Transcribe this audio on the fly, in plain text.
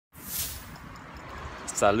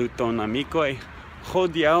Saluton amikoj.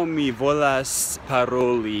 Hodiaŭ mi volas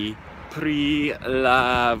paroli pri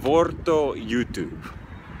la vorto YouTube.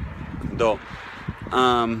 Do,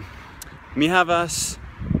 mi havas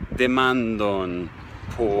demandon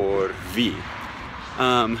por vi.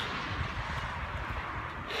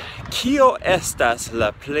 Kio estas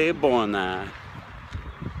la plej bona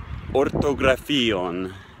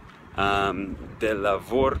ortografion de la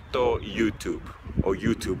vorto YouTube o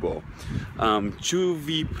Jutubo? Ĉu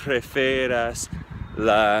vi preferas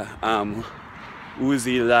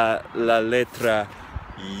uzi la letra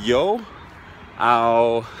J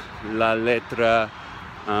aŭ la letra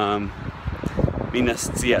mi ne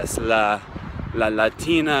scias, la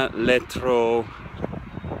latina letro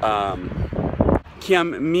kiam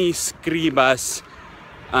mi skribas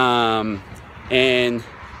en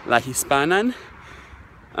la hispanan,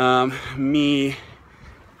 mi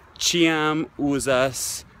ĉiam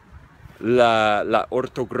uzas la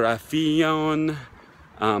ortografion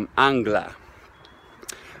angla.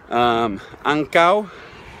 Ankaŭ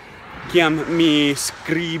kiam mi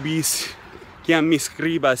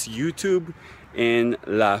skribas YouTube en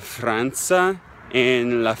la franca,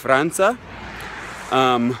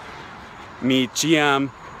 mi ĉiam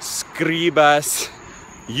skribas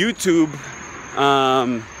YouTube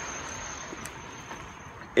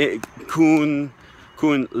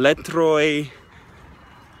kun letroj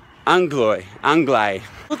anglaj.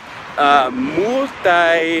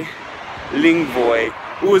 Multaj lingvoj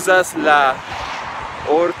uzas la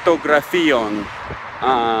ortografion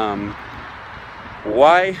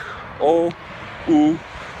Y, O, U,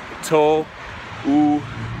 T, U,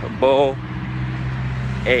 B,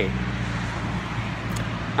 E.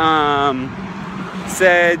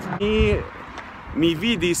 Sed mi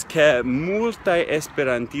vidis ke multaj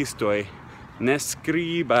esperantistoj ne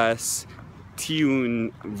skribas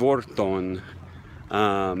tiun vorton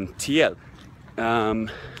tiel.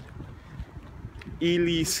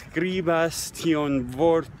 Ili skribas tiun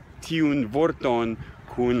vorton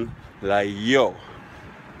kun la J.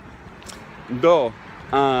 Do,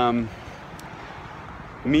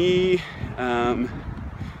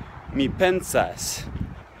 mi pensas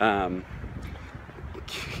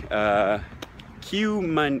kiu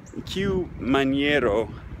maniero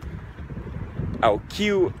aŭ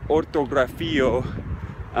kiu ortografio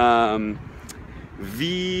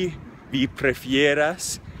vi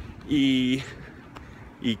preferas i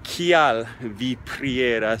kial vi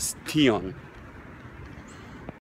prefieras tion.